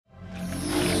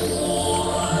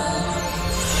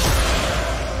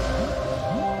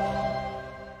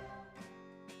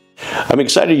I'm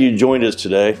excited you joined us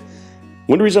today.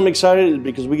 One reason I'm excited is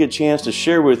because we get a chance to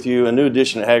share with you a new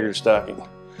addition to Haggard Stocking.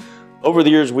 Over the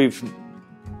years, we've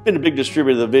been a big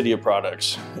distributor of the WIDIA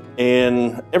products,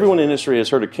 and everyone in the industry has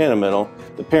heard of Kennametal,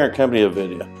 the parent company of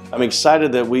WIDIA. I'm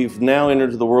excited that we've now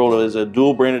entered the world as a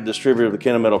dual-branded distributor of the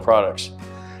Kennametal products.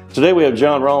 Today we have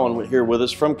John Rollin here with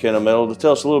us from Kennametal to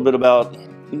tell us a little bit about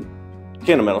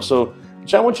Kennametal. So,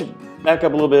 John, why don't you back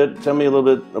up a little bit, tell me a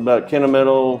little bit about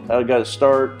Kennametal, how it got its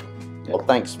start. Well,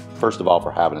 thanks first of all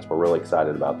for having us. We're really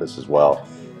excited about this as well.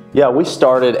 Yeah, we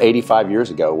started 85 years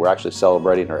ago. We're actually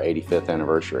celebrating our 85th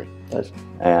anniversary. Nice.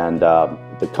 And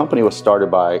the company was started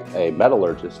by a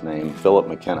metallurgist named Philip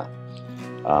McKenna.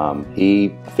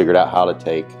 He figured out how to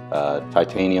take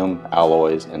titanium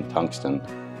alloys and tungsten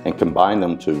and combine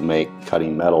them to make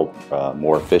cutting metal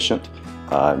more efficient,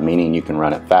 meaning you can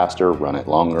run it faster, run it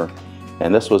longer.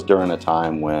 And this was during a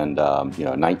time when,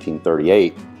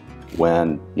 1938,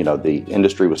 when the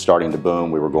industry was starting to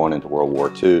boom. We were going into World War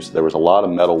II, so there was a lot of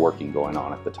metalworking going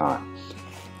on at the time.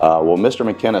 Well, Mr.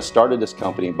 McKenna started this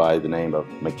company by the name of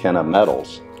McKenna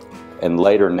Metals and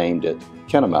later named it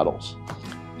Kennametals.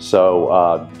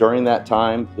 So during that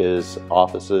time, his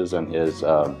offices and his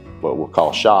what we'll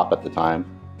call shop at the time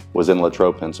was in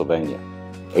Latrobe, Pennsylvania.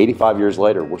 85 years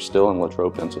later, we're still in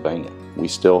Latrobe, Pennsylvania. We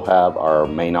still have our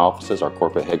main offices, our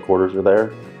corporate headquarters are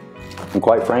there. And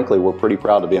quite frankly, we're pretty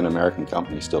proud to be an American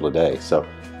company still today. So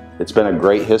it's been a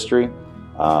great history.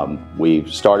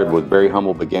 We've started with very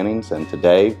humble beginnings, and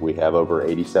today we have over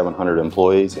 8,700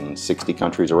 employees in 60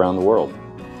 countries around the world.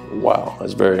 Wow,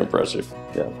 that's very impressive.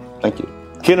 Yeah, thank you.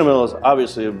 Kennametal is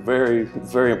obviously a very,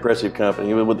 very impressive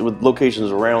company with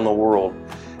locations around the world,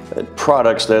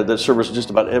 products that service just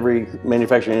about every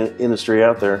manufacturing industry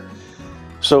out there.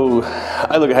 So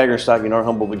I look at Haggard Stocking, our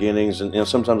humble beginnings, and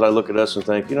sometimes I look at us and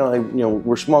think,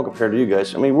 we're small compared to you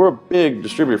guys. I mean, we're a big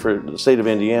distributor for the state of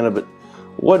Indiana, but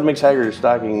what makes Haggard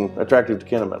Stocking attractive to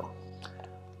Kennametal?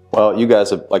 Well, you guys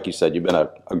have, like you said, you've been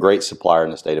a great supplier in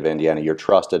the state of Indiana. You're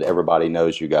trusted. Everybody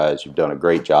knows you guys. You've done a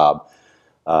great job.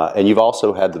 And you've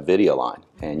also had the WIDIA line,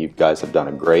 and you guys have done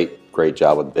a great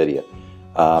job with WIDIA.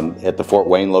 At the Fort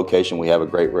Wayne location, we have a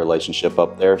great relationship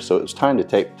up there, so it was time to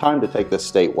take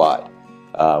this statewide.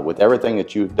 With everything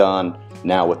that you've done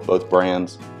now with both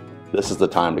brands, this is the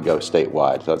time to go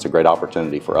statewide. So it's a great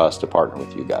opportunity for us to partner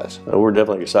with you guys. We're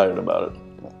definitely excited about it.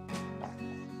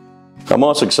 I'm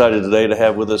also excited today to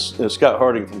have with us Scott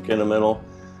Harding from Kennametal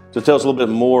to tell us a little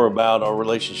bit more about our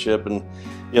relationship. And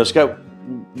Scott,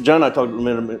 John and I talked a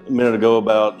minute ago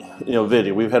about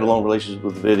WIDIA. We've had a long relationship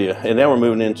with WIDIA, and now we're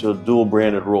moving into a dual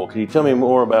branded role. Can you tell me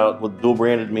more about what dual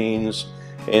branded means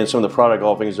and some of the product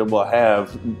offerings that we'll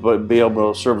have, but be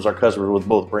able to service our customers with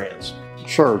both brands?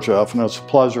 Sure, Jeff, and it's a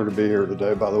pleasure to be here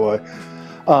today, by the way.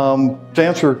 To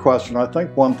answer your question, I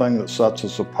think one thing that sets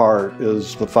us apart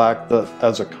is the fact that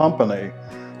as a company,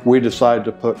 we decided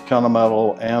to put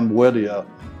Kennametal and WIDIA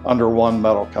under one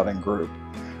metal cutting group.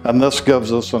 And this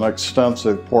gives us an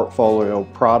extensive portfolio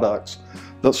of products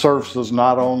that services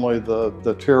not only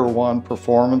the Tier 1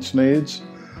 performance needs,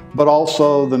 but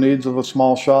also the needs of a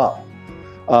small shop.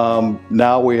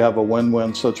 Now we have a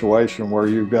win-win situation where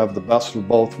you have the best of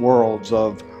both worlds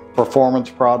of performance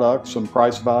products and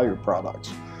price value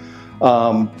products.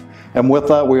 And with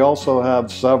that, we also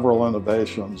have several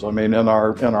innovations. I mean, in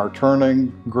our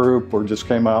turning group, we just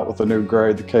came out with a new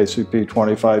grade, the KCP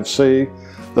 25C,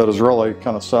 that is really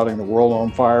kind of setting the world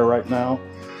on fire right now.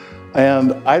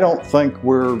 And I don't think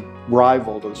we're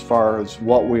rivaled as far as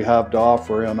what we have to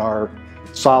offer in our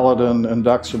solid and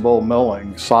indexable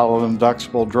milling, solid and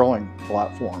indexable drilling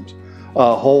platforms,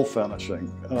 hole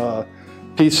finishing,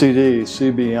 PCD,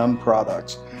 CBN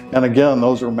products. And again,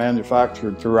 those are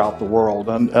manufactured throughout the world,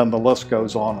 and the list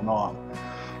goes on and on.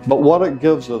 But what it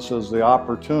gives us is the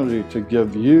opportunity to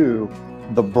give you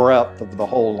the breadth of the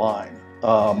whole line,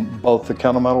 both the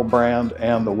Kennametal brand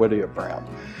and the WIDIA brand.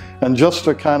 And just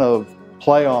to kind of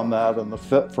play on that and the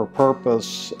fit for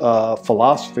purpose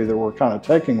philosophy that we're kind of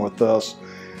taking with this,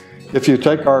 if you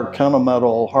take our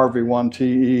Kennametal Harvey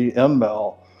 1TE end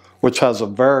mill, which has a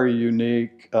very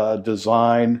unique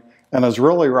design and is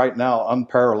really right now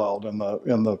unparalleled in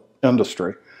the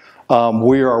industry,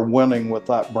 we are winning with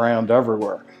that brand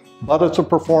everywhere. But it's a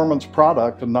performance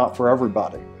product and not for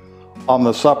everybody. On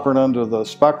the separate end of the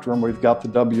spectrum, we've got the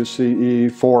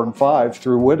WCE 4 and 5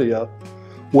 through WIDIA,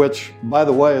 which, by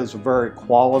the way, is a very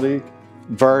quality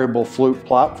variable flute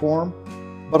platform,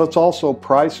 but it's also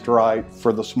priced right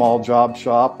for the small job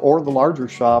shop or the larger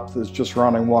shop that's just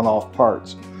running one-off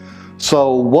parts.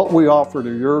 So what we offer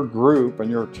to your group and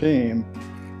your team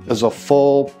is a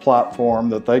full platform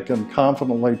that they can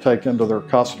confidently take into their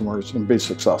customers and be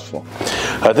successful.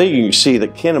 I think you can see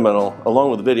that Kennametal,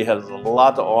 along with WIDIA, has a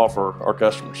lot to offer our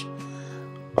customers.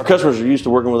 Our customers are used to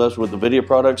working with us with the WIDIA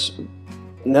products.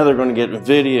 Now they're going to get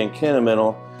WIDIA and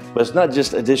Kennametal, but it's not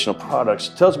just additional products.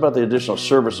 Tell us about the additional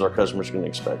services our customers can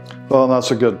expect. Well,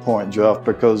 that's a good point, Jeff,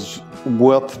 because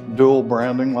with dual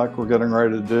branding like we're getting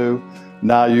ready to do,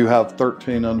 now you have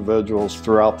 13 individuals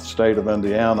throughout the state of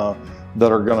Indiana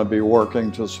that are going to be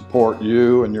working to support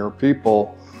you and your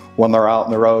people when they're out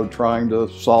on the road trying to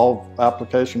solve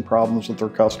application problems with their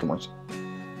customers.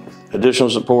 Additional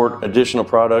support, additional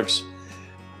products.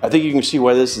 I think you can see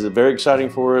why this is very exciting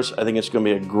for us. I think it's going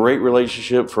to be a great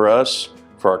relationship for us,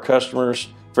 for our customers,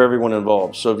 for everyone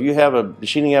involved. So if you have a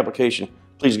machining application,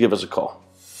 please give us a call.